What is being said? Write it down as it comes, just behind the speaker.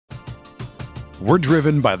We're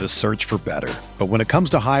driven by the search for better. But when it comes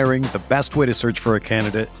to hiring, the best way to search for a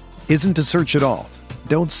candidate isn't to search at all.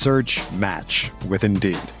 Don't search, match with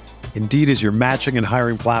Indeed. Indeed is your matching and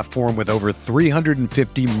hiring platform with over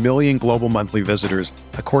 350 million global monthly visitors,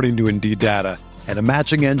 according to Indeed data, and a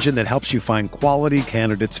matching engine that helps you find quality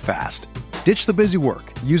candidates fast. Ditch the busy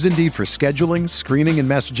work. Use Indeed for scheduling, screening, and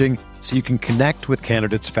messaging so you can connect with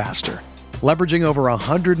candidates faster. Leveraging over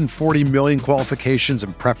 140 million qualifications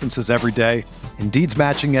and preferences every day, Indeed's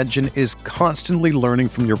matching engine is constantly learning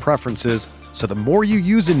from your preferences, so the more you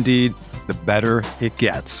use Indeed, the better it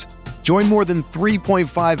gets. Join more than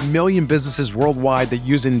 3.5 million businesses worldwide that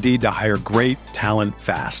use Indeed to hire great talent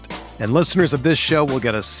fast. And listeners of this show will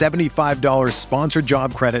get a $75 sponsored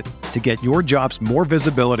job credit to get your jobs more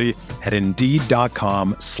visibility at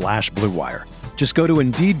Indeed.com/Blue Wire. Just go to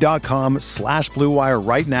Indeed.com/Blue Wire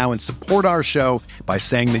right now and support our show by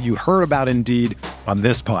saying that you heard about Indeed on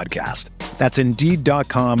this podcast. That's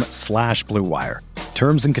Indeed.com/Blue Wire.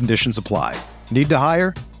 Terms and conditions apply. Need to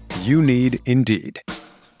hire? You need Indeed.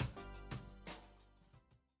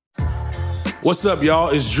 What's up, y'all?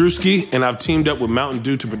 It's Drewski, and I've teamed up with Mountain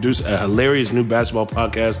Dew to produce a hilarious new basketball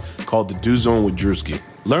podcast called The Dew Zone with Drewski.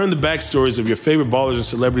 Learn the backstories of your favorite ballers and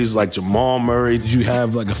celebrities like Jamal Murray. Did you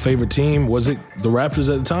have like a favorite team? Was it the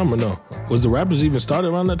Raptors at the time or no? Was the Raptors even started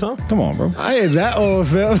around that time? Come on, bro. I ain't that old,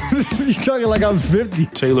 fam. You talking like I'm 50.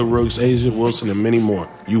 Taylor Rooks, Asia Wilson, and many more.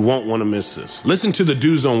 You won't want to miss this. Listen to The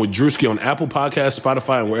Dew Zone with Drewski on Apple Podcasts,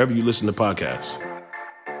 Spotify, and wherever you listen to podcasts.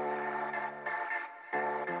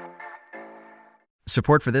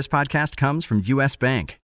 Support for this podcast comes from U.S.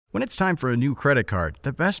 Bank. When it's time for a new credit card,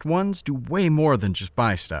 the best ones do way more than just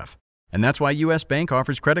buy stuff. And that's why U.S. Bank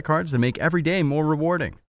offers credit cards that make every day more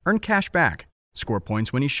rewarding. Earn cash back, score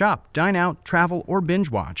points when you shop, dine out, travel, or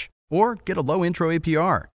binge watch, or get a low intro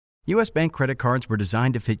APR. U.S. Bank credit cards were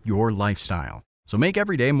designed to fit your lifestyle. So make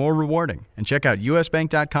every day more rewarding and check out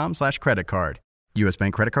usbank.com/credit card. U.S.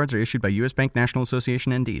 Bank credit cards are issued by U.S. Bank National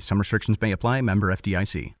Association ND. Some restrictions may apply. Member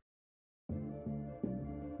FDIC.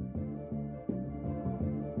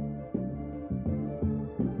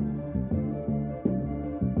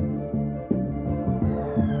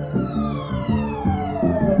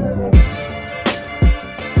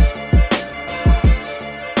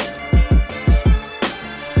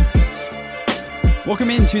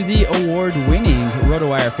 Welcome into the award-winning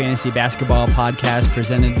RotoWire Fantasy Basketball Podcast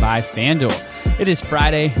presented by FanDuel. It is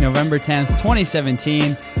Friday, November 10th,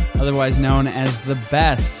 2017, otherwise known as the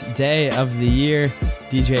best day of the year.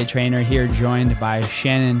 DJ Trainer here, joined by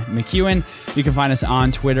Shannon McEwen. You can find us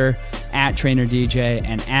on Twitter at TrainerDJ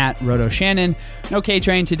and at RotoShannon. No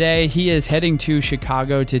K-Train today. He is heading to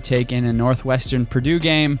Chicago to take in a Northwestern Purdue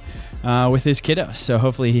game with his kiddos, so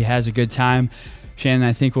hopefully he has a good time. Shannon,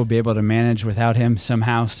 I think we'll be able to manage without him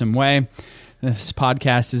somehow, some way. This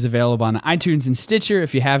podcast is available on iTunes and Stitcher.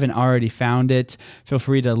 If you haven't already found it, feel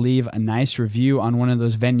free to leave a nice review on one of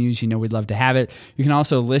those venues. You know we'd love to have it. You can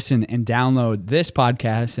also listen and download this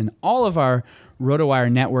podcast and all of our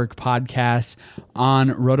RotoWire Network podcasts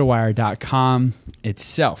on rotowire.com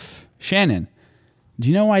itself. Shannon, do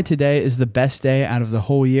you know why today is the best day out of the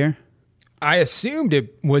whole year? I assumed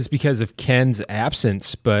it was because of Ken's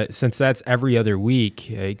absence, but since that's every other week,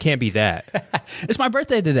 it can't be that. It's my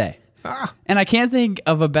birthday today. And I can't think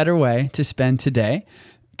of a better way to spend today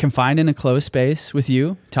confined in a closed space with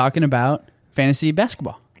you talking about fantasy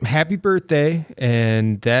basketball. Happy birthday,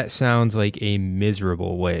 and that sounds like a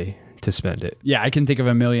miserable way to spend it. Yeah, I can think of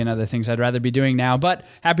a million other things I'd rather be doing now, but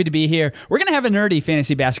happy to be here. We're going to have a nerdy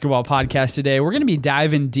fantasy basketball podcast today. We're going to be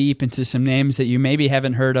diving deep into some names that you maybe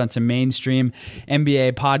haven't heard on some mainstream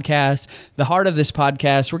NBA podcasts. The heart of this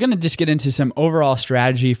podcast, we're going to just get into some overall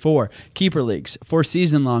strategy for keeper leagues, for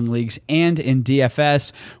season-long leagues, and in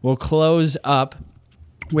DFS. We'll close up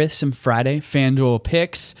with some Friday FanDuel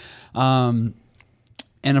picks.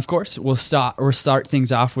 And of course, we'll start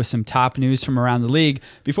things off with some top news from around the league.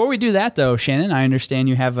 Before we do that, though, Shannon, I understand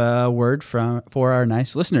you have a word for our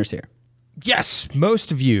nice listeners here. Yes,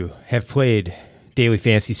 most of you have played daily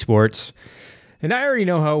fantasy sports, and I already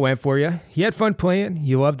know how it went for you. You had fun playing,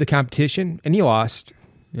 you loved the competition, and you lost,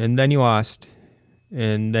 and then you lost,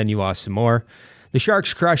 and then you lost some more. The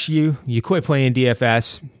Sharks crushed you. You quit playing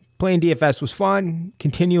DFS. Playing DFS was fun.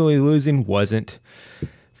 Continually losing wasn't.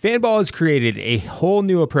 FanBall has created a whole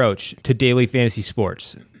new approach to daily fantasy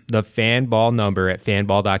sports, the FanBall number at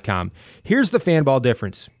fanball.com. Here's the FanBall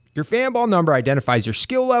difference. Your FanBall number identifies your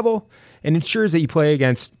skill level and ensures that you play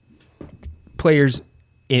against players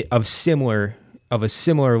of similar of a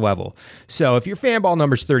similar level. So if your fan ball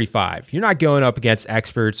number's 35, you're not going up against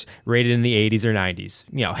experts rated in the 80s or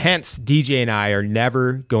 90s. Hence DJ and I are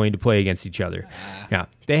never going to play against each other. Now,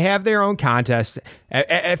 they have their own contest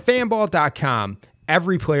at fanball.com.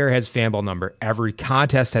 Every player has a fan ball number. Every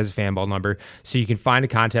contest has a fan ball number. So you can find a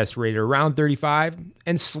contest rated around 35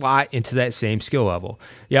 and slot into that same skill level.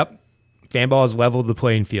 Yep. Fanball has leveled the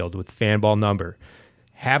playing field with the fan ball number.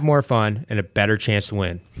 Have more fun and a better chance to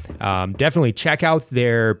win. Definitely check out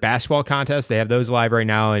their basketball contests. They have those live right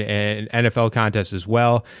now, and NFL contests as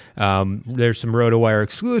well. There's some RotoWire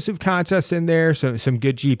exclusive contests in there, so some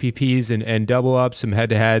good GPPs and double ups, some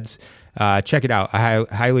head-to-heads. Check it out. I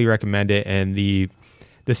highly recommend it. And the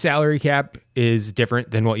salary cap is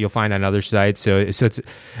different than what you'll find on other sites, so it's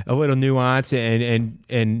a little nuanced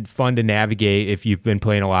and fun to navigate if you've been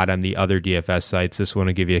playing a lot on the other DFS sites. This one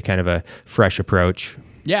will give you kind of a fresh approach.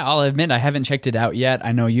 Yeah, I'll admit I haven't checked it out yet.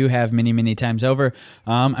 I know you have many, many times over.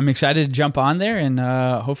 I'm excited to jump on there, and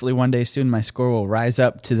hopefully one day soon my score will rise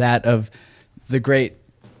up to that of the great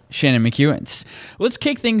Shannon McEwen's. Let's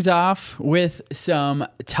kick things off with some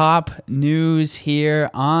top news here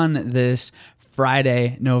on this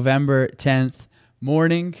Friday, November 10th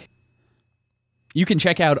morning. You can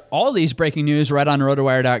check out all these breaking news right on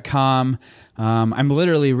rotowire.com. I'm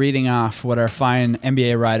literally reading off what our fine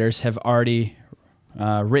NBA writers have already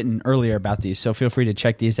written earlier about these, so feel free to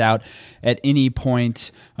check these out at any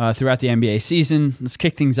point throughout the NBA season. Let's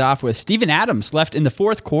kick things off with Steven Adams left in the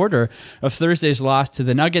fourth quarter of Thursday's loss to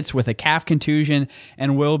the Nuggets with a calf contusion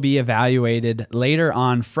and will be evaluated later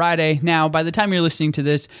on Friday. Now, by the time you're listening to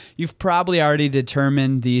this, you've probably already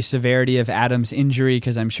determined the severity of Adams' injury,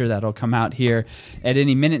 because I'm sure that'll come out here at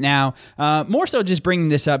any minute now. More so just bringing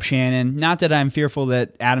this up, Shannon, not that I'm fearful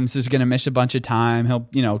that Adams is going to miss a bunch of time.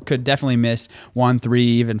 He'll, could definitely miss 1, 3,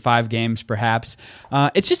 even 5 games perhaps.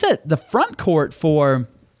 It's just that the front court for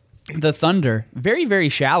the Thunder, very, very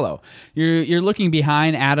shallow. You're looking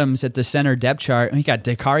behind Adams at the center depth chart. You got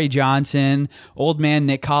Dakari Johnson, old man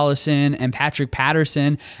Nick Collison, and Patrick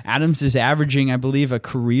Patterson. Adams is averaging, I believe, a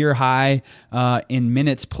career high in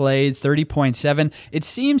minutes played, 30.7. It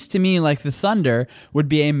seems to me like the Thunder would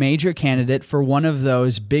be a major candidate for one of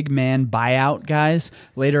those big man buyout guys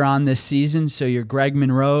later on this season. So your Greg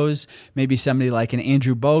Monroes, maybe somebody like an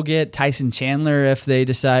Andrew Bogut, Tyson Chandler,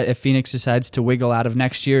 if Phoenix decides to wiggle out of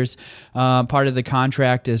next year's part of the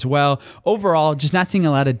contract as well. Overall, just not seeing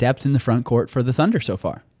a lot of depth in the front court for the Thunder so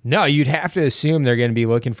far. No, you'd have to assume they're going to be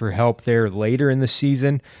looking for help there later in the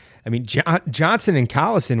season. I mean, Johnson and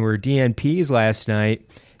Collison were DNPs last night,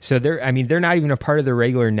 so they're not even a part of the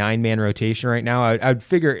regular 9-man rotation right now. I'd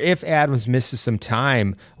figure if Adams misses some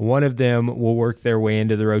time, one of them will work their way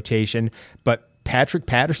into the rotation, but Patrick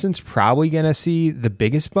Patterson's probably going to see the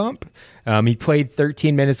biggest bump. He played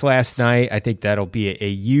 13 minutes last night. I think that'll be a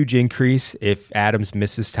huge increase. If Adams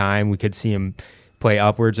misses time, we could see him play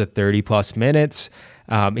upwards of 30-plus minutes.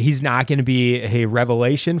 He's not going to be a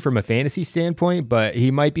revelation from a fantasy standpoint, but he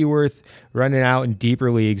might be worth running out in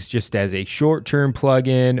deeper leagues just as a short-term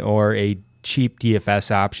plug-in or a cheap DFS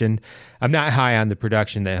option. I'm not high on the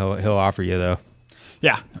production that he'll offer you, though.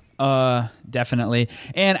 Yeah, definitely.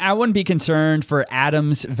 And I wouldn't be concerned for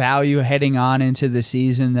Adams' value heading on into the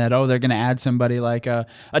season that, they're going to add somebody like a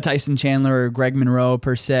Tyson Chandler or Greg Monroe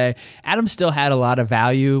per se. Adams still had a lot of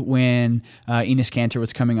value when Enes Kanter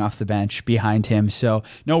was coming off the bench behind him. So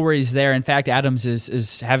no worries there. In fact, Adams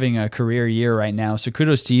is having a career year right now. So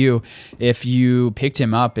kudos to you if you picked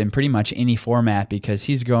him up in pretty much any format, because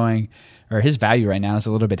his value right now is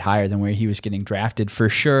a little bit higher than where he was getting drafted for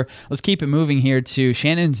sure. Let's keep it moving here to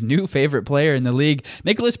Shannon's new favorite player in the league.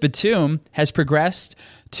 Nicholas Batum has progressed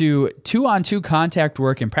to 2-on-2 contact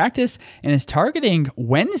work in practice and is targeting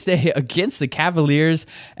Wednesday against the Cavaliers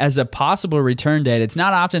as a possible return date. It's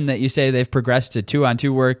not often that you say they've progressed to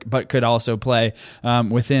 2-on-2 work, but could also play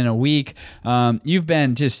within a week. You've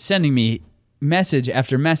been just sending me message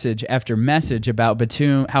after message after message about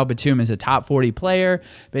Batum, how Batum is a top 40 player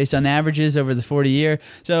based on averages over the 40-year.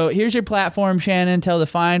 So here's your platform, Shannon. Tell the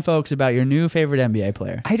fine folks about your new favorite NBA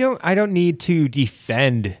player. I don't need to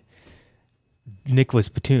defend Nicholas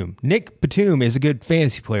Batum. Nick Batum is a good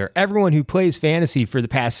fantasy player. Everyone who plays fantasy for the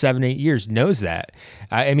past 7-8 years knows that.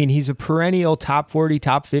 I mean, he's a perennial top 40,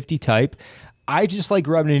 top 50 type. I just like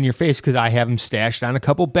rubbing it in your face because I have him stashed on a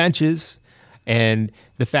couple benches. And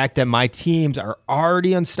the fact that my teams are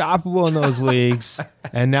already unstoppable in those leagues,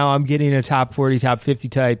 and now I'm getting a top 40, top 50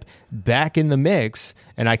 type back in the mix,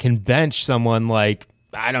 and I can bench someone like,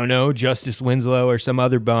 I don't know, Justice Winslow or some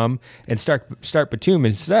other bum and start Batum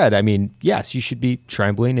instead. I mean, yes, you should be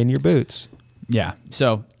trembling in your boots. Yeah.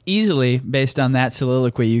 So easily, based on that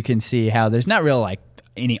soliloquy, you can see how there's not real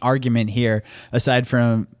any argument here aside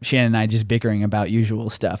from Shannon and I just bickering about usual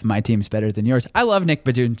stuff. My team's better than yours. I love Nick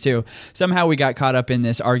Batum too. Somehow we got caught up in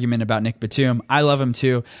this argument about Nick Batum. I love him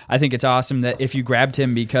too. I think it's awesome that if you grabbed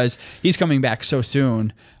him because he's coming back so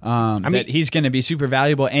soon, that he's going to be super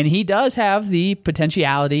valuable. And he does have the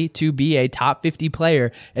potentiality to be a top 50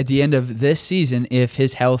 player at the end of this season if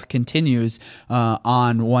his health continues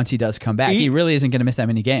on once he does come back. He really isn't going to miss that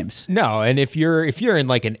many games. No, and if you're in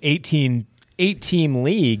like an 8-team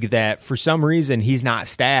league that for some reason he's not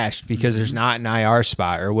stashed because there's not an IR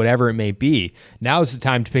spot or whatever it may be, now's the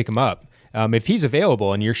time to pick him up. If he's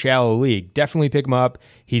available in your shallow league, definitely pick him up.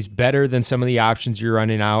 He's better than some of the options you're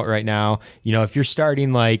running out right now. If you're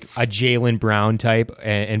starting like a Jaylen Brown type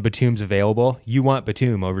and Batum's available, you want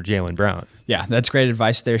Batum over Jaylen Brown. Yeah, that's great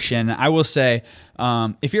advice there, Shin. I will say,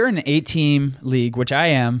 if you're in an 8-team league, which I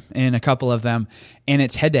am in a couple of them, and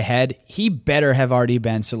it's head-to-head, he better have already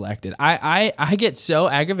been selected. I get so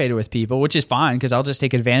aggravated with people, which is fine because I'll just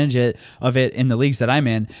take advantage of it in the leagues that I'm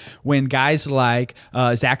in, when guys like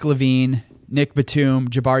Zach LaVine, Nick Batum,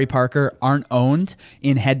 Jabari Parker aren't owned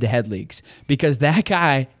in head-to-head leagues because that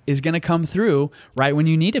guy is going to come through right when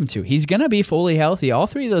you need him to. He's going to be fully healthy. All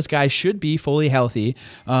three of those guys should be fully healthy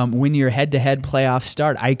when your head-to-head playoffs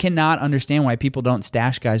start. I cannot understand why people don't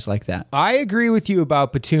stash guys like that. I agree with you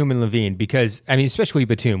about Batum and LaVine because, especially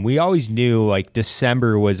Batum, we always knew like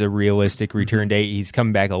December was a realistic return date. He's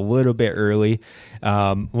coming back a little bit early.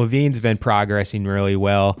 LaVine's been progressing really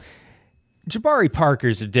well. Jabari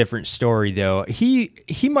Parker's a different story, though. He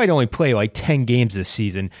might only play like 10 games this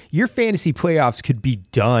season. Your fantasy playoffs could be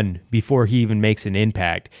done before he even makes an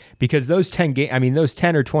impact because those 10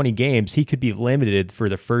 or 20 games, he could be limited for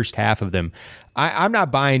the first half of them. I'm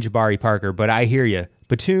not buying Jabari Parker, but I hear you.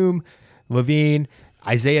 Batum, LaVine,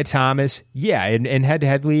 Isaiah Thomas, yeah, in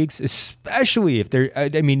head-to-head leagues, especially if they're,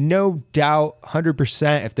 no doubt,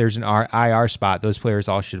 100% if there's an IR spot, those players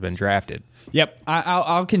all should have been drafted. Yep,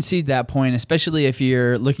 I'll concede that point, especially if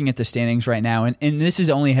you're looking at the standings right now. And this is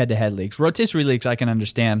only head-to-head leagues. Rotisserie leagues, I can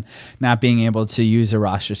understand not being able to use a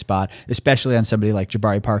roster spot, especially on somebody like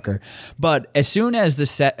Jabari Parker. But as soon as the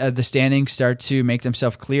standings start to make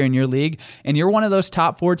themselves clear in your league, and you're one of those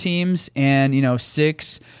top 4 teams, and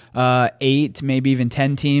 6, 8, maybe even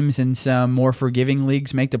 10 teams in some more forgiving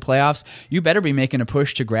leagues make the playoffs, you better be making a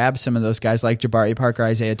push to grab some of those guys like Jabari Parker,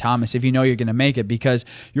 Isaiah Thomas, if you know you're going to make it, because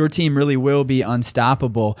your team really will be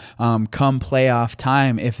unstoppable come playoff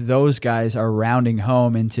time if those guys are rounding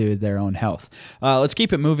home into their own health. Let's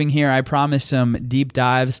keep it moving here. I promise some deep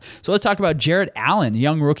dives. So let's talk about Jarrett Allen,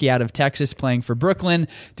 young rookie out of Texas playing for Brooklyn,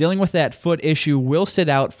 dealing with that foot issue, will sit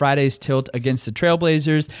out Friday's tilt against the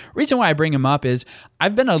Trailblazers. Reason why I bring him up is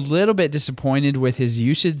I've been a little bit disappointed with his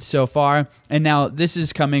usage so far, and now this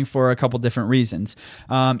is coming for a couple different reasons.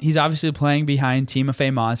 He's obviously playing behind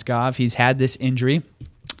Timofey Mozgov. He's had this injury.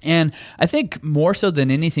 And I think more so than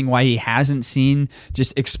anything why he hasn't seen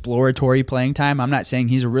just exploratory playing time, I'm not saying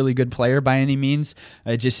he's a really good player by any means,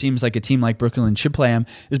 it just seems like a team like Brooklyn should play him,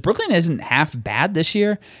 is Brooklyn isn't half bad this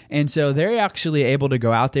year, and so they're actually able to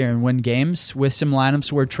go out there and win games with some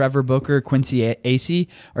lineups where Trevor Booker, Quincy Acey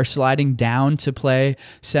are sliding down to play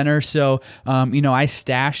center. So, I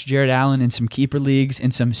stashed Jarrett Allen in some keeper leagues, in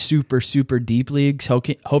some super, super deep leagues,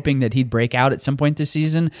 hoping that he'd break out at some point this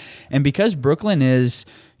season, and because Brooklyn is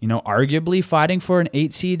arguably fighting for an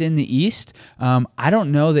 8 seed in the East, I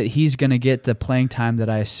don't know that he's going to get the playing time that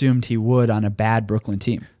I assumed he would on a bad Brooklyn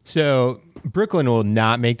team. So Brooklyn will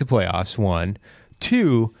not make the playoffs, 1.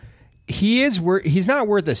 2, he's not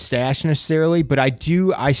worth a stash necessarily, but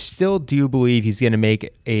I still do believe he's going to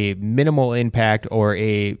make a minimal impact or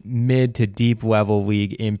a mid to deep level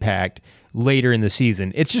league impact later in the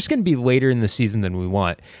season. It's just going to be later in the season than we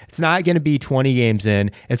want. It's not going to be 20 games in.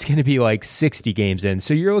 It's going to be like 60 games in.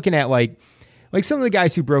 So you're looking at like some of the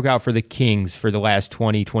guys who broke out for the Kings for the last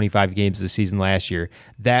 20, 25 games of the season last year,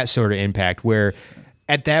 that sort of impact where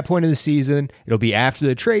at that point of the season, it'll be after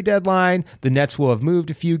the trade deadline. The Nets will have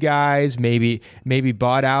moved a few guys, maybe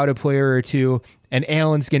bought out a player or two, and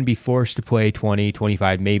Allen's going to be forced to play 20,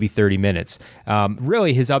 25, maybe 30 minutes.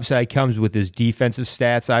 Really, his upside comes with his defensive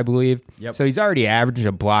stats, I believe. Yep. So he's already averaging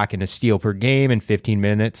a block and a steal per game in 15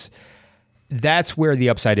 minutes. That's where the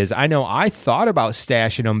upside is. I know I thought about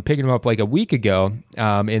stashing him, picking him up like a week ago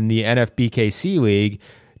in the NFBKC League,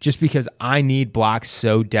 just because I need blocks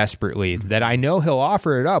so desperately that I know he'll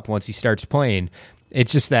offer it up once he starts playing.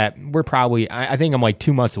 It's just that we're probably, I think I'm like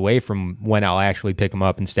 2 months away from when I'll actually pick him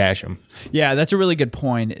up and stash him. Yeah, that's a really good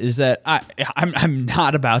point, is that I'm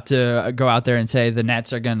not about to go out there and say the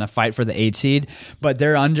Nets are going to fight for the 8 seed, but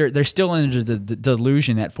they're still under the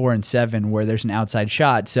delusion at 4 and 7 where there's an outside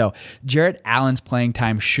shot. So Jarrett Allen's playing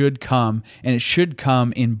time should come, and it should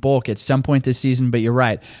come in bulk at some point this season, but you're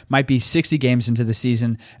right, might be 60 games into the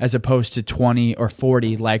season as opposed to 20 or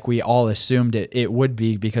 40 like we all assumed it would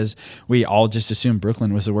be, because we all just assumed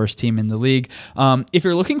Brooklyn was the worst team in the league. If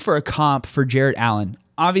you're looking for a comp for Jarrett Allen,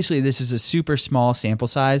 obviously this is a super small sample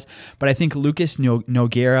size, but I think Lucas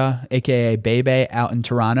Nogueira, aka Bebe, out in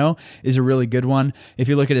Toronto is a really good one. If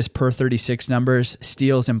you look at his per 36 numbers,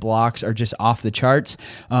 steals and blocks are just off the charts.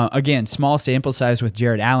 Again, small sample size with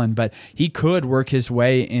Jarrett Allen, but he could work his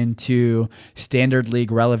way into standard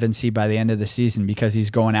league relevancy by the end of the season because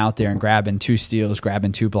he's going out there and grabbing 2 steals,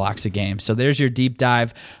 grabbing 2 blocks a game. So there's your deep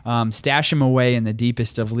dive. Stash him away in the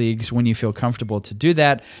deepest of leagues when you feel comfortable to do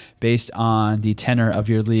that based on the tenor of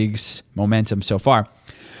your league's momentum so far.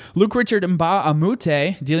 Luke Richard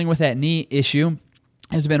Mbah-a-Moute, dealing with that knee issue,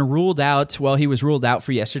 has been ruled out. Well, he was ruled out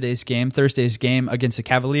for Thursday's game against the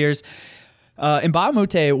Cavaliers.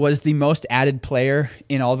 Mbah-a-Moute was the most added player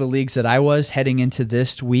in all the leagues that I was heading into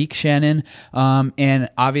this week, Shannon. And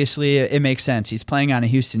obviously it makes sense. He's playing on a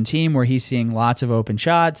Houston team where he's seeing lots of open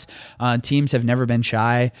shots. Teams have never been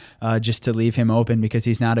shy just to leave him open because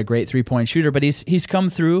he's not a great 3-point shooter, but he's come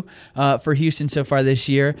through for Houston so far this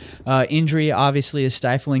year. Injury obviously is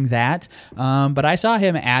stifling that. But I saw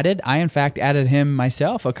him added. I, in fact, added him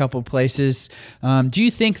myself a couple places. Do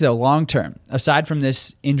you think, though, long term, aside from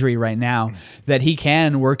this injury right now, that he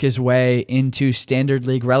can work his way into standard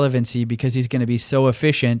league relevancy because he's going to be so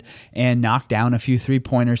efficient and knock down a few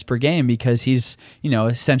 3-pointers per game because he's,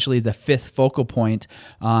 essentially the 5th focal point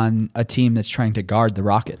on a team that's trying to guard the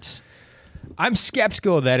Rockets? I'm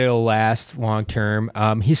skeptical that it'll last long term.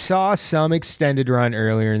 He saw some extended run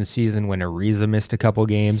earlier in the season when Ariza missed a couple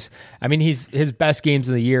games. I mean, his best games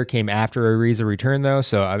of the year came after Ariza returned, though,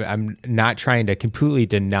 so I'm not trying to completely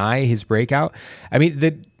deny his breakout. I mean,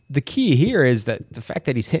 the key here is that the fact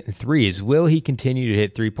that he's hitting threes. Will he continue to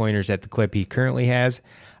hit 3-pointers at the clip he currently has?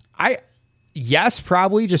 Yes,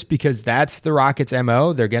 probably, just because that's the Rockets'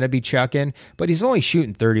 MO. They're going to be chucking, but he's only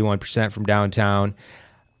shooting 31% from downtown.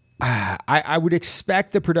 I would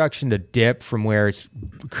expect the production to dip from where it's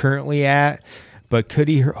currently at, but could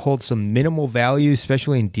he hold some minimal value,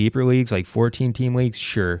 especially in deeper leagues like 14-team leagues?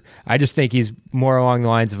 Sure. I just think he's more along the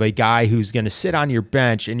lines of a guy who's going to sit on your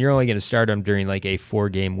bench and you're only going to start him during like a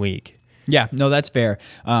 4-game week. Yeah, no, that's fair.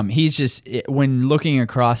 He's just, when looking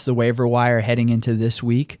across the waiver wire heading into this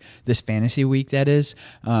week, this fantasy week that is,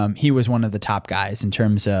 he was one of the top guys in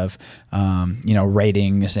terms of,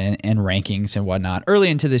 ratings and rankings and whatnot early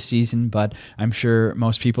into this season, but I'm sure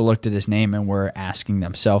most people looked at his name and were asking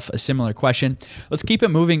themselves a similar question. Let's keep it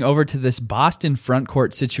moving over to this Boston front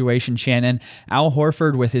court situation, Shannon. Al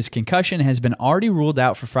Horford, with his concussion, has been already ruled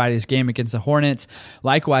out for Friday's game against the Hornets.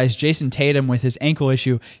 Likewise, Jason Tatum, with his ankle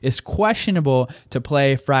issue, is questionable to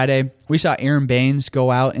play Friday. We saw Aaron Baines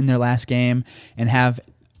go out in their last game and have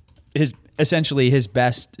essentially his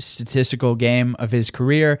best statistical game of his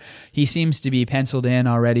career. He seems to be penciled in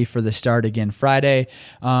already for the start again Friday.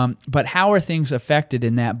 But how are things affected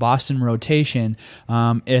in that Boston rotation,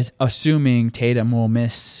 assuming Tatum will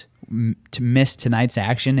miss tonight's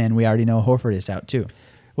action, and we already know Horford is out too?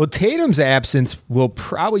 Well, Tatum's absence will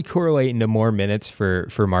probably correlate into more minutes for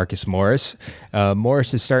Marcus Morris.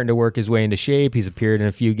 Morris is starting to work his way into shape. He's appeared in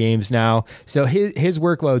a few games now. So his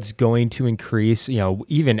workload's going to increase,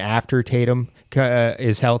 even after Tatum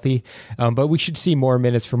is healthy. But we should see more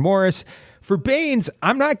minutes for Morris. For Baines,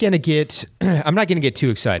 I'm not going to get too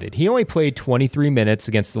excited. He only played 23 minutes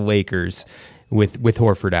against the Lakers with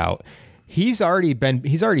Horford out. He's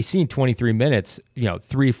already seen 23 minutes,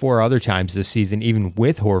 3-4 other times this season, even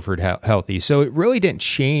with Horford healthy. So it really didn't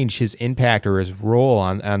change his impact or his role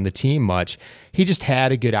on the team much. He just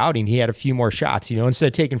had a good outing. He had a few more shots. Instead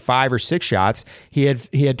of taking 5 or 6 shots, he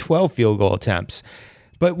had 12 field goal attempts.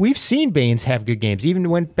 But we've seen Baines have good games.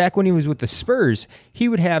 Even back when he was with the Spurs, he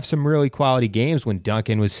would have some really quality games when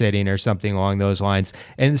Duncan was sitting or something along those lines.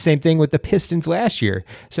 And the same thing with the Pistons last year.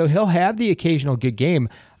 So he'll have the occasional good game.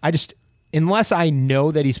 Unless I know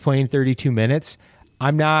that he's playing 32 minutes,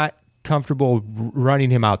 I'm not comfortable running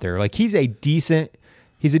him out there. Like he's a decent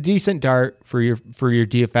dart for your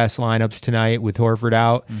DFS lineups tonight with Horford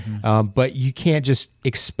out. Mm-hmm. But you can't just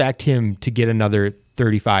expect him to get another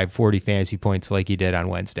 35, 40 fantasy points like he did on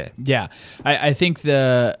Wednesday. Yeah, I think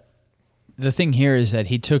the the thing here is that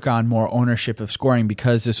he took on more ownership of scoring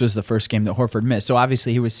because this was the first game that Horford missed. So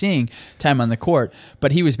obviously he was seeing time on the court,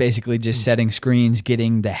 but he was basically just setting screens,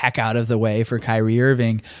 getting the heck out of the way for Kyrie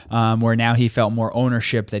Irving, where now he felt more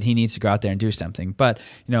ownership that he needs to go out there and do something. But,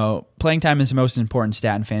 playing time is the most important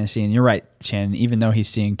stat in fantasy, and you're right, Shannon, even though he's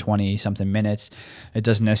seeing 20-something minutes, it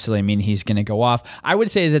doesn't necessarily mean he's going to go off. I would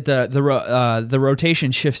say that the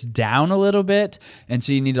rotation shifts down a little bit, and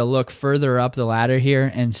so you need to look further up the ladder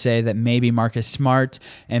here and say that maybe Marcus Smart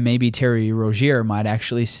and maybe Terry Rozier might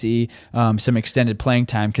actually see some extended playing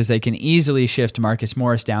time, because they can easily shift Marcus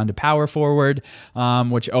Morris down to power forward,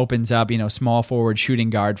 which opens up, small forward shooting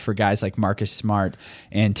guard for guys like Marcus Smart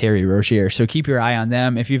and Terry Rozier. So keep your eye on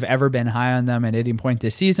them. If you've ever been high on them at any point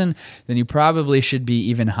this season, then you probably should be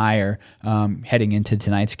even higher heading into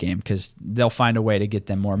tonight's game, because they'll find a way to get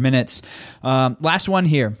them more minutes. Last one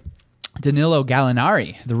here, Danilo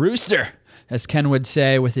Gallinari, the Rooster, as Ken would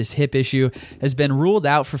say, with his hip issue, has been ruled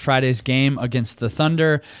out for Friday's game against the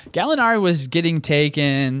Thunder. Gallinari was getting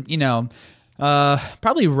taken,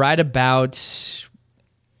 probably right about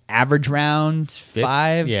average round,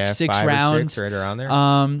 5, 6 rounds. 6, right around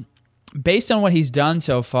there. Based on what he's done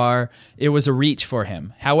so far, it was a reach for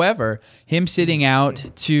him. However, him sitting out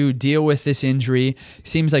to deal with this injury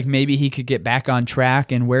seems like maybe he could get back on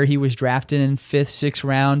track, and where he was drafted in 5th, 6th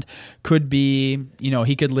round could be,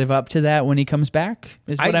 he could live up to that when he comes back,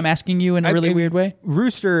 is what I'm asking you in a really weird way.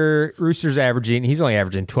 Rooster's he's only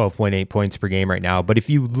averaging 12.8 points per game right now, but if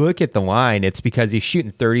you look at the line, it's because he's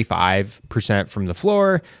shooting 35% from the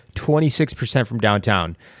floor, 26% from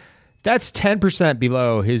downtown. That's 10%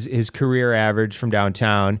 below his career average from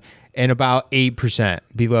downtown and about 8%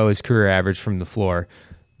 below his career average from the floor.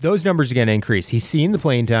 Those numbers are going to increase. He's seen the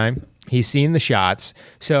playing time. He's seen the shots.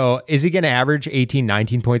 So is he going to average 18,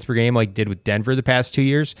 19 points per game like he did with Denver the past 2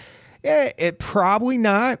 years? It probably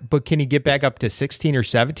not, but can he get back up to 16 or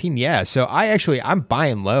 17? Yeah. So I'm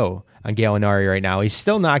buying low on Gallinari right now. He's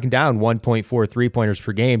still knocking down 1.4 3-pointers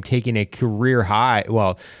per game, taking a career high,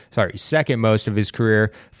 second most of his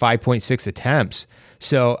career, 5.6 attempts.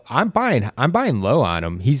 So I'm buying low on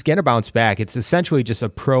him. He's going to bounce back. It's essentially just a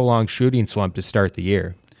prolonged shooting slump to start the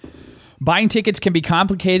year. Buying tickets can be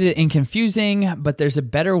complicated and confusing, but there's a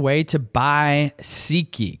better way to buy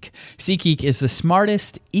SeatGeek. SeatGeek is the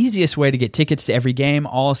smartest, easiest way to get tickets to every game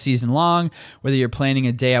all season long, whether you're planning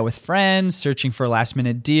a day out with friends, searching for a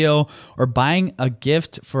last-minute deal, or buying a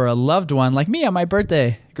gift for a loved one like me on my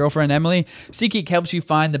birthday. Girlfriend Emily, SeatGeek helps you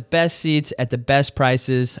find the best seats at the best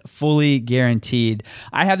prices, fully guaranteed.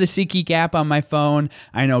 I have the SeatGeek app on my phone.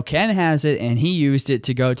 I know Ken has it, and he used it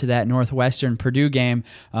to go to that Northwestern Purdue game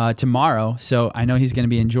tomorrow. So I know he's going to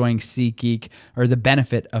be enjoying SeatGeek, or the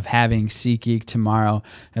benefit of having SeatGeek tomorrow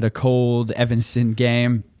at a cold Evanston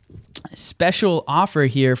game. Special offer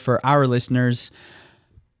here for our listeners.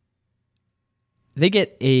 They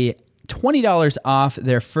get a $20 off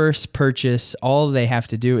their first purchase. All they have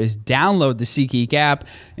to do is download the SeatGeek app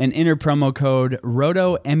and enter promo code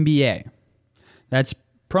ROTOMBA. That's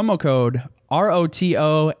promo code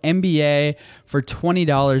ROTOMBA for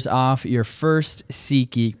 $20 off your first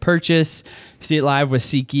SeatGeek purchase. See it live with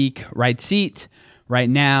SeatGeek, right seat, right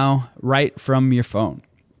now, right from your phone.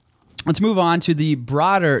 Let's move on to the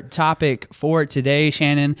broader topic for today,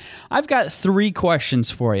 Shannon. I've got 3 questions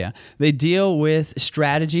for you. They deal with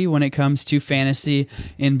strategy when it comes to fantasy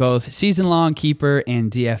in both season-long keeper and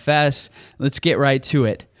DFS. Let's get right to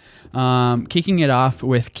it. Kicking it off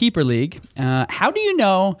with Keeper League. How do you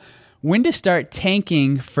know when to start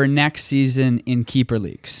tanking for next season in Keeper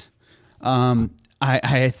Leagues?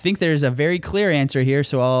 I think there's a very clear answer here,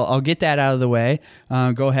 so I'll get that out of the way.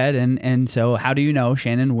 Go ahead, and so how do you know,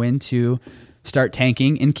 Shannon, when to start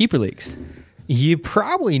tanking in Keeper Leagues? You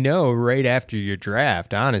probably know right after your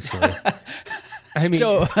draft, honestly. I mean,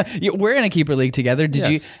 so we're in a Keeper League together. Did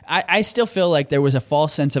you? I still feel like there was a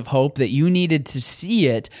false sense of hope that you needed to see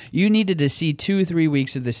it. You needed to see 2-3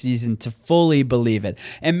 weeks of the season to fully believe it.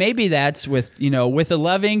 And maybe that's with a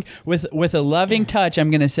loving touch.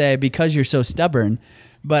 I'm going to say, because you're so stubborn.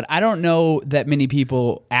 But I don't know that many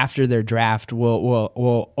people after their draft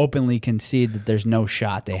will openly concede that there's no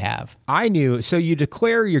shot they have. I knew. So you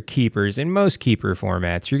declare your keepers. In most keeper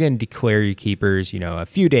formats, you're going to declare your keepers, a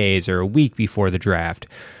few days or a week before the draft.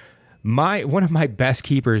 One of my best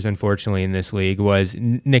keepers, unfortunately, in this league was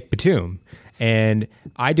Nick Batum. And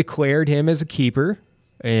I declared him as a keeper.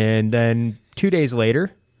 And then 2 days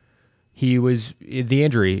later, the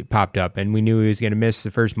injury popped up, and we knew he was going to miss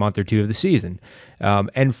the first month or 2 of the season.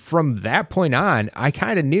 And from that point on, I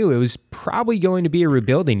kind of knew it was probably going to be a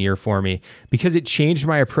rebuilding year for me, because it changed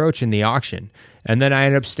my approach in the auction. And then I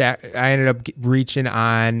ended up reaching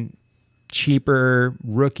on cheaper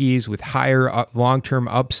rookies with higher long-term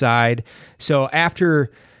upside. So after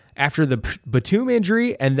the Batum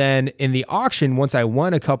injury, and then in the auction, once I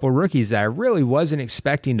won a couple rookies that I really wasn't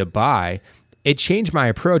expecting to buy, it changed my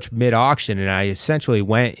approach mid-auction, and I essentially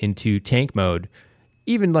went into tank mode.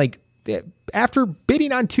 Even like after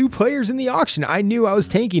bidding on 2 players in the auction, I knew I was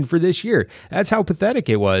tanking for this year. That's how pathetic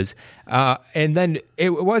it was. And then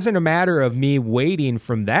it wasn't a matter of me waiting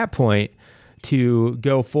from that point to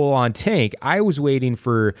go full on tank. I was waiting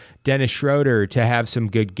for Dennis Schroeder to have some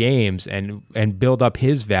good games and build up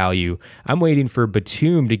his value. I'm waiting for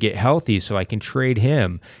Batum to get healthy so I can trade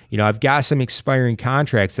him. I've got some expiring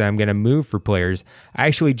contracts that I'm going to move for players. I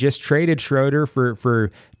actually just traded Schroeder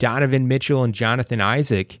for Donovan Mitchell and Jonathan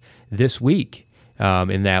Isaac this week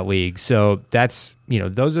in that league. So that's,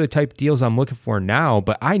 those are the type of deals I'm looking for now,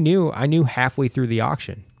 but I knew halfway through the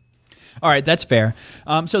auction. All right, that's fair.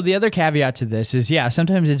 So the other caveat to this is,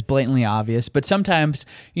 sometimes it's blatantly obvious, but sometimes,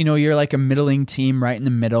 you're like a middling team right in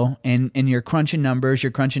the middle, and you're crunching numbers,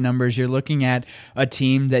 you're looking at a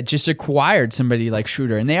team that just acquired somebody like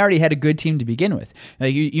Schroeder, and they already had a good team to begin with.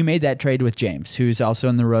 Like you made that trade with James, who's also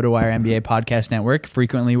in the RotoWire NBA podcast network,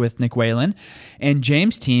 frequently with Nick Whalen, and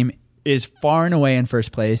James' team is far and away in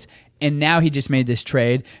first place, and now he just made this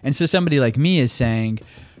trade, and so somebody like me is saying,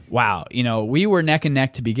 wow, we were neck and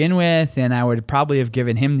neck to begin with, and I would probably have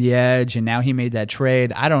given him the edge, and now he made that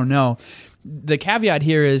trade. I don't know. The caveat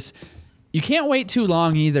here is you can't wait too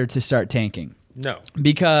long either to start tanking. No.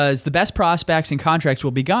 Because the best prospects and contracts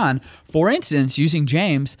will be gone. For instance, using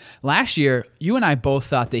James, last year, you and I both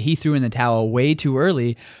thought that he threw in the towel way too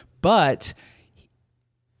early, but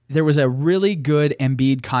there was a really good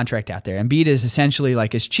Embiid contract out there. Embiid is essentially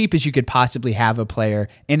like as cheap as you could possibly have a player,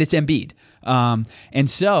 and it's Embiid. And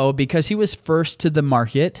so, because he was first to the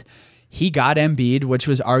market, he got Embiid, which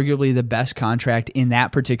was arguably the best contract in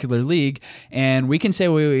that particular league. And we can say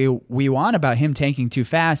we want about him tanking too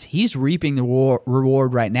fast. He's reaping the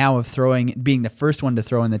reward right now of being the first one to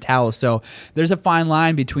throw in the towel. So there's a fine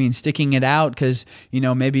line between sticking it out because,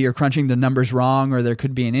 maybe you're crunching the numbers wrong or there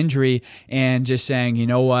could be an injury, and just saying, you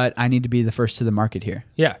know what, I need to be the first to the market here.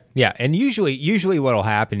 Yeah. And usually what'll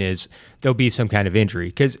happen is there'll be some kind of injury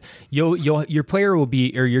because your player will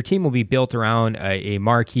be, or your team will be built around a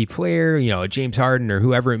marquee player, a James Harden or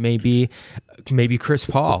whoever it may be. Maybe Chris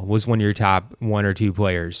Paul was one of your top 1 or 2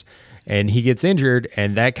 players, and he gets injured,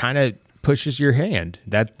 and that kind of pushes your hand.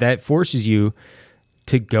 That forces you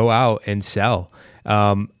to go out and sell.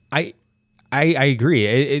 I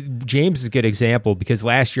agree. James is a good example because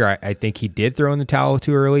last year I think he did throw in the towel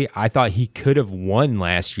too early. I thought he could have won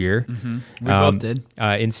last year. Mm-hmm. We both did.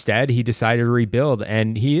 Instead, he decided to rebuild,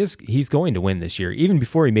 and he's going to win this year. Even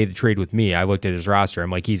before he made the trade with me, I looked at his roster.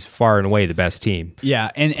 I'm like, he's far and away the best team. Yeah,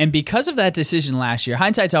 and because of that decision last year,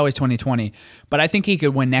 hindsight's always 20/20, but I think he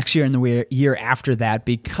could win next year and the year after that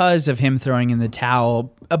because of him throwing in the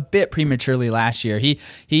towel a bit prematurely last year.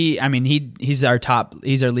 He's our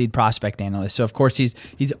lead prospect analyst. So of course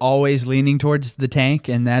he's always leaning towards the tank,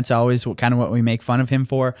 and that's always kind of what we make fun of him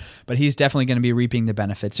for, but he's definitely going to be reaping the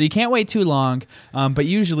benefits. So you can't wait too long, but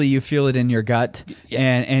usually you feel it in your gut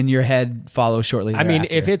and your head follows shortly thereafter. I mean,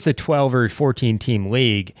 if it's a 12 or 14 team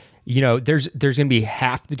league, there's going to be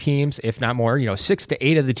half the teams, if not more, 6 to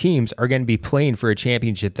 8 of the teams are going to be playing for a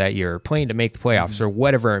championship that year, or playing to make the playoffs, or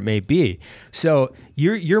whatever it may be. So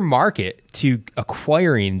your market to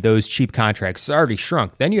acquiring those cheap contracts has already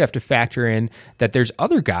shrunk. Then you have to factor in that there's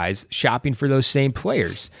other guys shopping for those same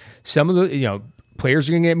players. Some of the, players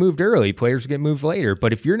are going to get moved early, players get moved later.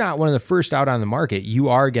 But if you're not one of the first out on the market, you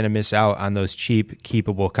are going to miss out on those cheap,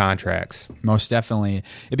 keepable contracts. Most definitely.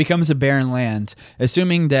 It becomes a barren land,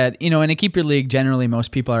 assuming that, in a keeper league, generally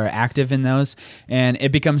most people are active in those, and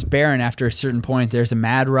it becomes barren after a certain point. There's a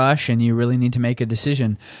mad rush, and you really need to make a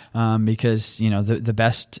decision because, the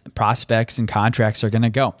best prospects and contracts are going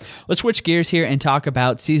to go. Let's switch gears here and talk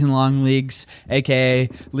about season-long leagues, aka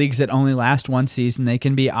leagues that only last one season. They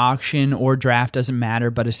can be auction or draft, doesn't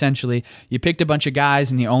matter, but essentially you picked a bunch of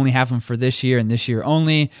guys and you only have them for this year and this year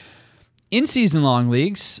only. In season-long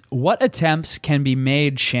leagues, what attempts can be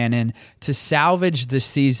made, Shannon, to salvage the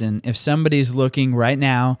season if somebody's looking right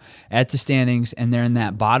now at the standings and they're in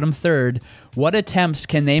that bottom third? What attempts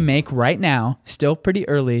can they make right now, still pretty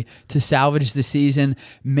early, to salvage the season,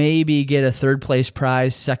 maybe get a third-place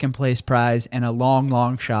prize, second-place prize, and a long,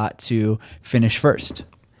 long shot to finish first?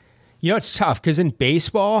 You know, it's tough because in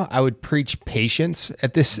baseball, I would preach patience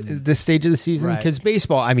at this stage of the season. Because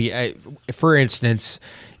baseball, I mean, for instance,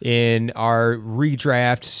 in our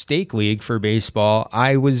redraft stake league for baseball,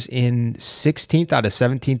 I was in 16th out of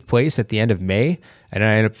 17th place at the end of May, and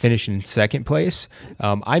I ended up finishing in second place.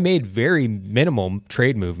 I made very minimal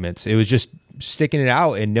trade movements. It was just sticking it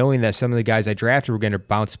out and knowing that some of the guys I drafted were going to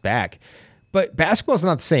bounce back. But basketball's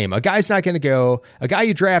not the same. A guy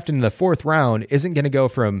you draft in the fourth round isn't going to go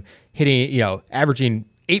from hitting, averaging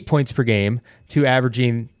 8 points per game to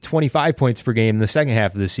averaging 25 points per game in the second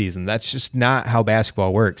half of the season. That's just not how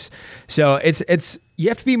basketball works. So you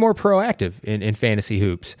have to be more proactive in fantasy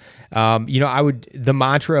hoops. The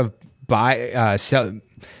mantra of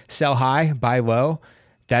sell high, buy low.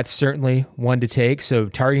 That's certainly one to take. So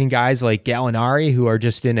targeting guys like Gallinari, who are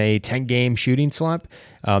just in a 10-game shooting slump,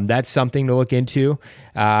 that's something to look into.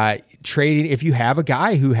 Trading, if you have a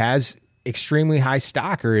guy who has extremely high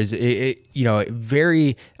stock or is a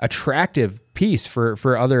very attractive piece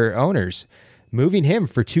for other owners, moving him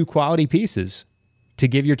for 2 quality pieces to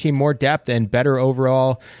give your team more depth and better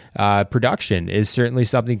overall production is certainly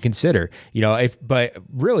something to consider. But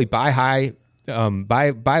really buy high.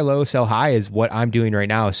 Buy low, sell high is what I'm doing right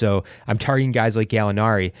now. So I'm targeting guys like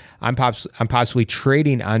Gallinari. I'm possibly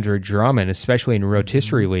trading Andre Drummond, especially in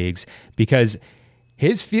rotisserie leagues, because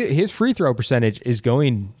his free throw percentage is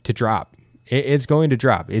going to drop. It's going to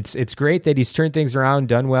drop. It's great that he's turned things around,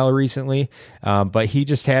 done well recently, but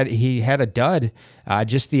he had a dud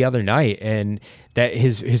just the other night, and that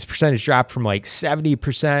his percentage dropped from like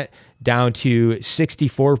 70% down to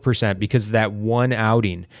 64% because of that one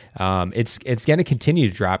outing. It's going to continue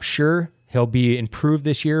to drop. Sure, he'll be improved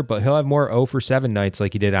this year, but he'll have more 0 for 7 nights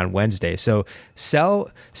like he did on Wednesday. So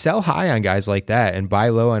sell high on guys like that and buy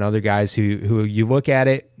low on other guys who you look at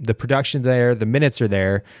it, the production there, the minutes are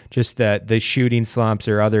there, just the shooting slumps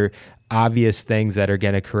or other obvious things that are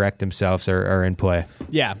going to correct themselves are in play.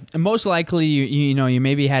 Yeah, and most likely you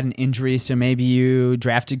maybe had an injury, so maybe you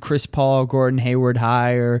drafted Chris Paul, Gordon Hayward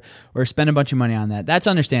high, or spent a bunch of money on that. That's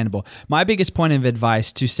understandable. My biggest point of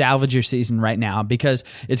advice to salvage your season right now, because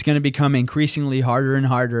it's going to become increasingly harder and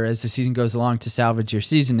harder as the season goes along to salvage your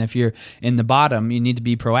season. If you're in the bottom, you need to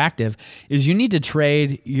be proactive. Is you need to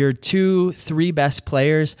trade your 2-3 best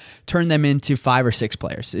players, turn them into 5 or 6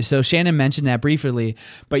 players. So Shannon mentioned that briefly,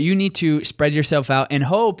 but you need to spread yourself out and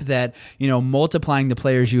hope that multiplying the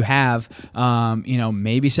players you have,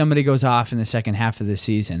 maybe somebody goes off in the second half of the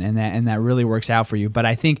season and that really works out for you. But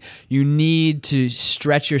I think you need to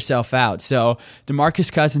stretch yourself out. So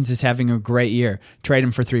DeMarcus Cousins is having a great year. Trade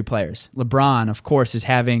him for 3 players. LeBron, of course, is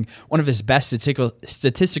having one of his best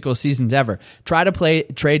statistical seasons ever. Try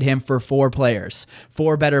to trade him for 4 players,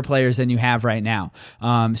 4 better players than you have right now.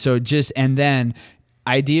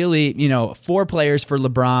 Ideally, 4 players for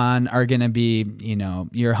LeBron are going to be,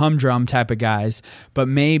 your humdrum type of guys, but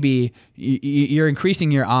maybe you're increasing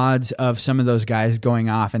your odds of some of those guys going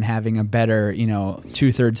off and having a better,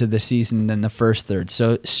 2/3 of the season than the first third.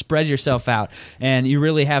 So spread yourself out, and you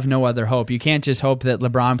really have no other hope. You can't just hope that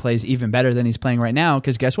LeBron plays even better than he's playing right now,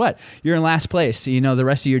 because guess what? You're in last place. The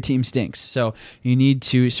rest of your team stinks. So you need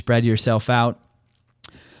to spread yourself out.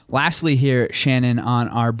 Lastly here, Shannon, on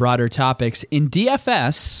our broader topics, in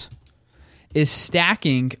DFS, is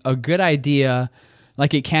stacking a good idea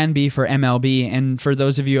like it can be for MLB? And for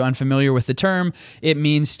those of you unfamiliar with the term, it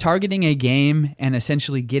means targeting a game and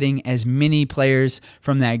essentially getting as many players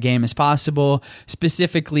from that game as possible,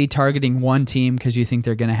 specifically targeting one team because you think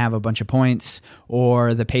they're going to have a bunch of points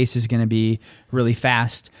or the pace is going to be really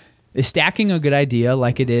fast. Is stacking a good idea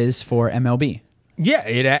like it is for MLB? Yeah,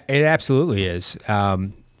 it absolutely is.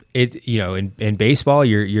 In baseball,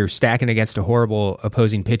 you're stacking against a horrible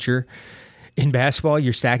opposing pitcher. In basketball,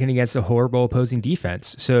 you're stacking against a horrible opposing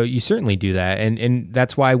defense. So you certainly do that. And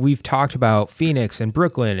that's why we've talked about Phoenix and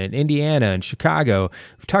Brooklyn and Indiana and Chicago.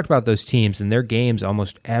 We've talked about those teams and their games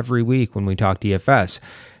almost every week when we talk DFS.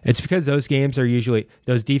 It's because those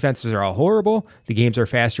defenses are all horrible. The games are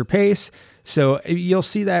faster pace. So you'll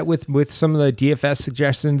see that with some of the DFS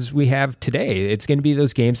suggestions we have today. It's going to be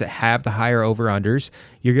those games that have the higher over-unders.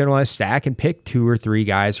 You're going to want to stack and pick 2 or 3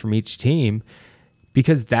 guys from each team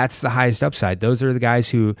because that's the highest upside. Those are the guys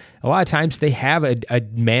who, a lot of times, they have a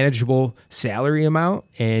manageable salary amount,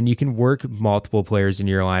 and you can work multiple players in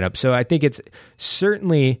your lineup. So I think it's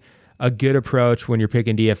certainly a good approach when you're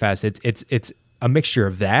picking DFS. It's a mixture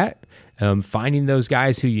of that. Finding those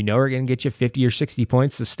guys who are going to get you 50 or 60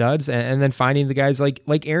 points, the studs, and then finding the guys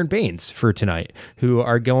like Aaron Baines for tonight, who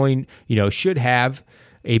are going, should have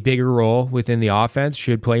a bigger role within the offense,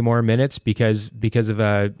 should play more minutes because of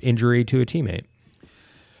an injury to a teammate.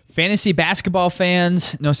 Fantasy basketball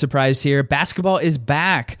fans, no surprise here. Basketball is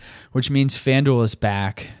back, which means FanDuel is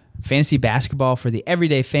back. Fantasy basketball for the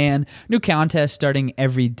everyday fan. New contest starting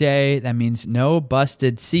every day. That means no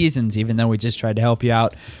busted seasons, even though we just tried to help you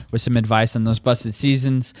out with some advice on those busted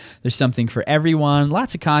seasons. There's something for everyone.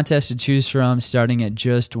 Lots of contests to choose from, starting at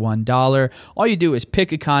just $1. All you do is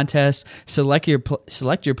pick a contest, select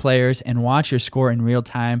your players, and watch your score in real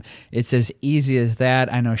time. It's as easy as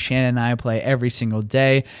that. I know Shannon and I play every single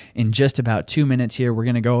day. In just about 2 minutes here, we're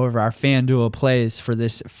going to go over our FanDuel plays for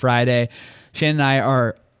this Friday. Shannon and I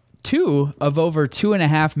are two of over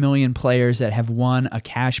 2.5 million players that have won a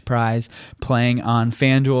cash prize playing on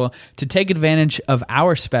FanDuel. To take advantage of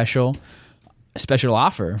our special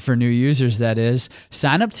offer for new users, that is,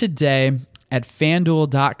 sign up today at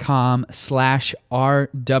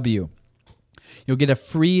FanDuel.com/RW. You'll get a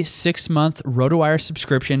free 6-month RotoWire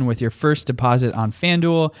subscription with your first deposit on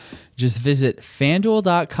FanDuel. Just visit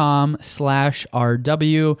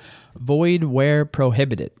FanDuel.com/RW. Void where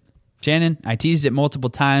prohibited. Shannon, I teased it multiple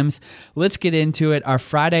times. Let's get into it. Our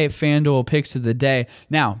Friday FanDuel picks of the day.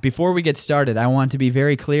 Now, before we get started, I want to be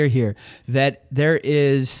very clear here that there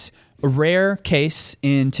is a rare case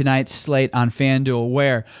in tonight's slate on FanDuel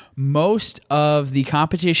where most of the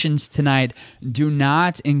competitions tonight do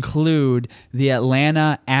not include the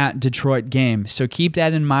Atlanta at Detroit game. So keep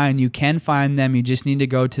that in mind. You can find them. You just need to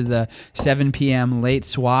go to the 7 p.m. late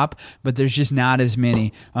swap, but there's just not as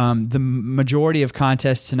many. The majority of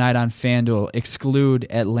contests tonight on FanDuel exclude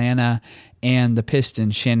Atlanta and the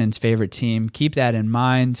Pistons, Shannon's favorite team. Keep that in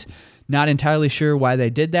mind. Not entirely sure why they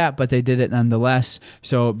did that, but they did it nonetheless,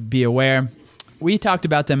 so be aware. We talked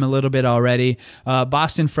about them a little bit already.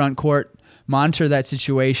 Boston front court, monitor that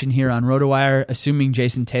situation here on RotoWire, assuming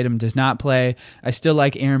Jason Tatum does not play. I still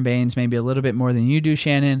like Aaron Baines maybe a little bit more than you do,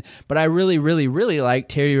 Shannon, but I really, really, really like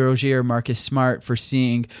Terry Rozier, Marcus Smart for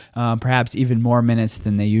seeing perhaps even more minutes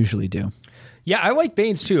than they usually do. Yeah, I like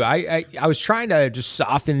Baines too. I was trying to just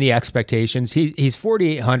soften the expectations. He's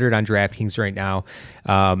 4,800 on DraftKings right now.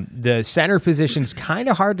 The center position's kind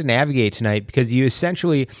of hard to navigate tonight because you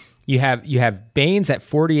essentially you have Baines at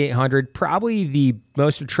 4,800, probably the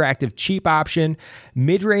most attractive cheap option.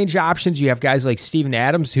 Mid-range options, you have guys like Steven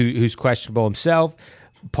Adams, who's questionable himself.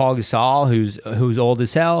 Paul Gasol, who's old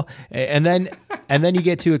as hell, and then you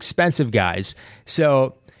get to expensive guys.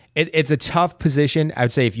 So it's a tough position. I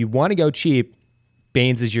would say if you want to go cheap,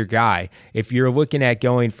 Baines is your guy. If you're looking at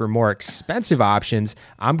going for more expensive options,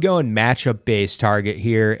 I'm going matchup-based target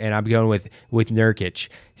here, and I'm going with Nurkic.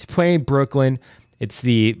 He's playing Brooklyn. It's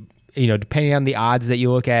depending on the odds that you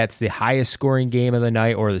look at, it's the highest scoring game of the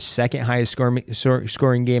night or the second highest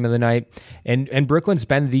scoring game of the night. And Brooklyn's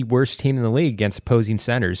been the worst team in the league against opposing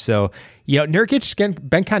centers. So, Nurkic's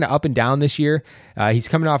been kind of up and down this year. He's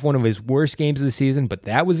coming off one of his worst games of the season, but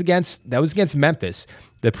that was against Memphis.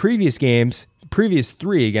 The previous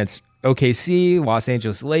three against OKC, Los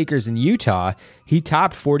Angeles Lakers, and Utah, he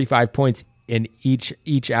topped 45 points in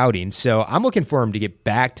each outing. So I'm looking for him to get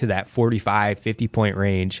back to that 45, 50-point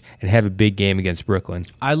range and have a big game against Brooklyn.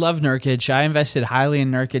 I love Nurkic. I invested highly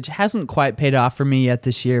in Nurkic. Hasn't quite paid off for me yet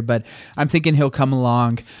this year, but I'm thinking he'll come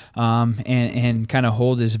along and kind of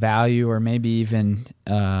hold his value or maybe even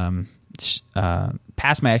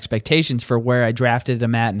pass my expectations for where I drafted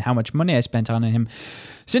him at and how much money I spent on him.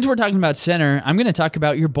 Since we're talking about center, I'm going to talk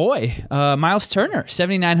about your boy, Miles Turner,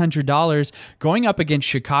 $7,900, going up against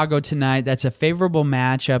Chicago tonight. That's a favorable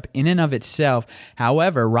matchup in and of itself.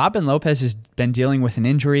 However, Robin Lopez has been dealing with an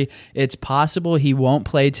injury. It's possible he won't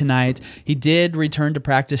play tonight. He did return to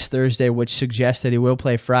practice Thursday, which suggests that he will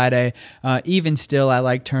play Friday. Even still, I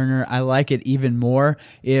like Turner. I like it even more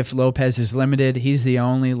if Lopez is limited. He's the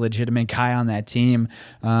only legitimate guy on that team.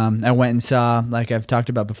 I went and saw, like I've talked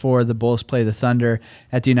about before, the Bulls play the Thunder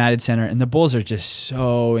at the United Center, and the Bulls are just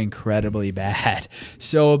so incredibly bad.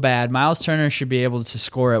 So bad. Miles Turner should be able to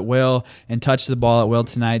score at will and touch the ball at will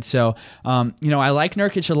tonight. So, I like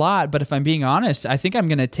Nurkic a lot, but if I'm being honest, I think I'm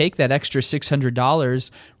going to take that extra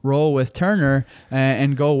 $600, roll with Turner,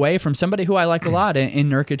 and go away from somebody who I like a lot in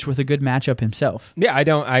Nurkic with a good matchup himself. Yeah,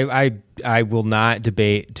 I will not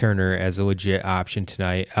debate Turner as a legit option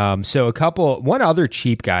tonight. So one other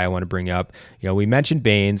cheap guy I want to bring up. We mentioned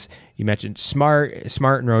Baines. You mentioned Smart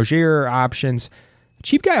and Rozier options.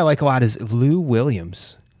 Cheap guy I like a lot is Lou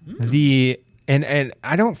Williams. And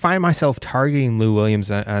I don't find myself targeting Lou Williams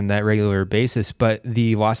on that regular basis, but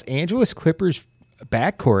the Los Angeles Clippers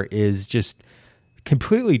backcourt is just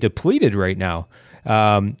completely depleted right now.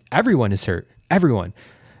 Everyone is hurt. Everyone.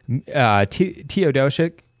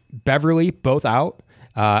 Teodosic, Beverly, both out.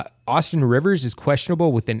 Austin Rivers is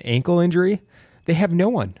questionable with an ankle injury. They have no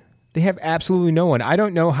one. They have absolutely no one. I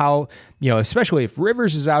don't know how, especially if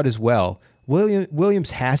Rivers is out as well,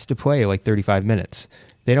 Williams has to play like 35 minutes.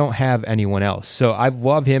 They don't have anyone else. So I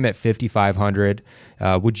love him at 5,500.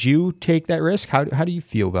 Would you take that risk? How do you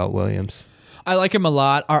feel about Williams? I like him a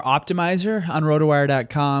lot. Our optimizer on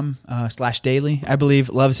rotowire.com/daily, I believe,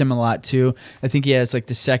 loves him a lot too. I think he has like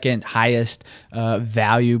the second highest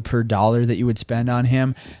value per dollar that you would spend on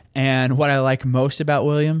him. And what I like most about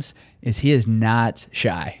Williams is he is not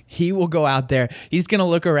shy. He will go out there. He's going to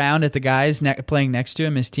look around at the guys playing next to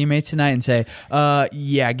him, his teammates tonight, and say,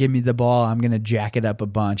 yeah, give me the ball. I'm going to jack it up a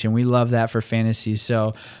bunch. And we love that for fantasy.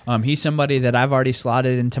 So he's somebody that I've already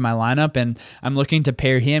slotted into my lineup, and I'm looking to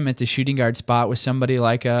pair him at the shooting guard spot with somebody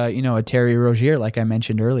like a Terry Rozier, like I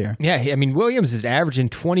mentioned earlier. Yeah, I mean, Williams is averaging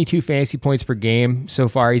 22 fantasy points per game so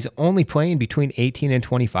far. He's only playing between 18 and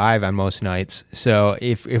 25 on most nights. So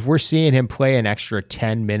if we're seeing him play an extra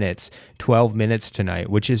 10 minutes, 12 minutes tonight,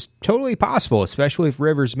 which is totally possible, especially if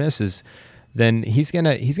Rivers misses, then he's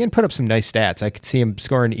gonna put up some nice stats. I could see him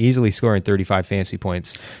easily scoring 35 fantasy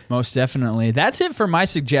points. Most definitely. That's it for my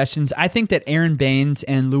suggestions. I think that Aaron Baines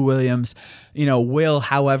and Lou Williams, will,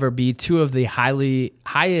 however, be two of the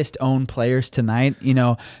highest owned players tonight.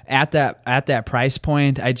 At that price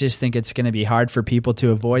point, I just think it's going to be hard for people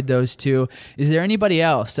to avoid those two. Is there anybody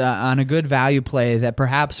else on a good value play that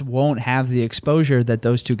perhaps won't have the exposure that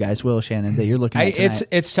those two guys will, Shannon, that you're looking at tonight?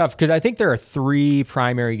 It's tough because I think there are three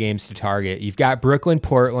primary games to target. You've got Brooklyn,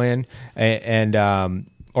 Portland, and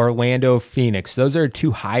Orlando, Phoenix. Those are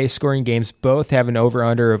two highest scoring games. Both have an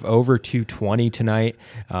over-under of over 220 tonight.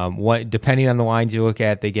 Depending on the lines you look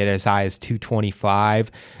at, they get as high as 225.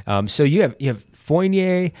 So you have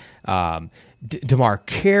Fournier, DeMar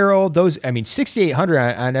Carroll. 6,800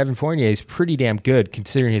 on Evan Fournier is pretty damn good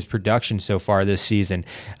considering his production so far this season.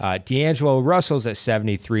 D'Angelo Russell's at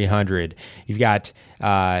 7,300. You've got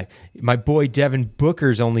my boy Devin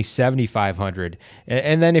Booker's only 7,500.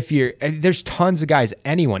 And then there's tons of guys,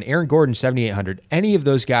 Aaron Gordon, 7,800. Any of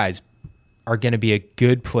those guys are going to be a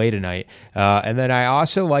good play tonight. And then I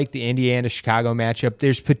also like the Indiana-Chicago matchup.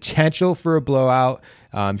 There's potential for a blowout.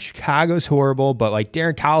 Chicago's horrible, but like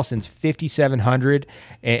Darren Collison's 5,700,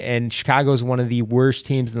 and Chicago's one of the worst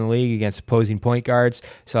teams in the league against opposing point guards.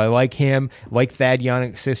 So I like him. Like Thad Young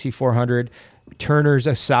at 6,400. Turner's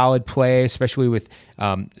a solid play, especially with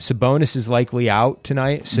Sabonis is likely out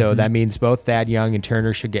tonight, so that means both Thad Young and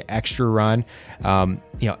Turner should get extra run.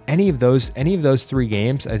 Any of those three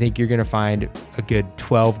games, I think you're going to find a good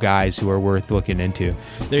 12 guys who are worth looking into.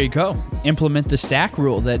 There you go. Implement the stack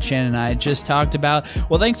rule that Shannon and I just talked about.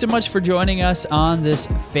 Well, thanks so much for joining us on this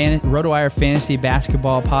RotoWire Fantasy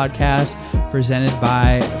Basketball Podcast presented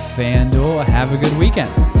by FanDuel. Have a good weekend.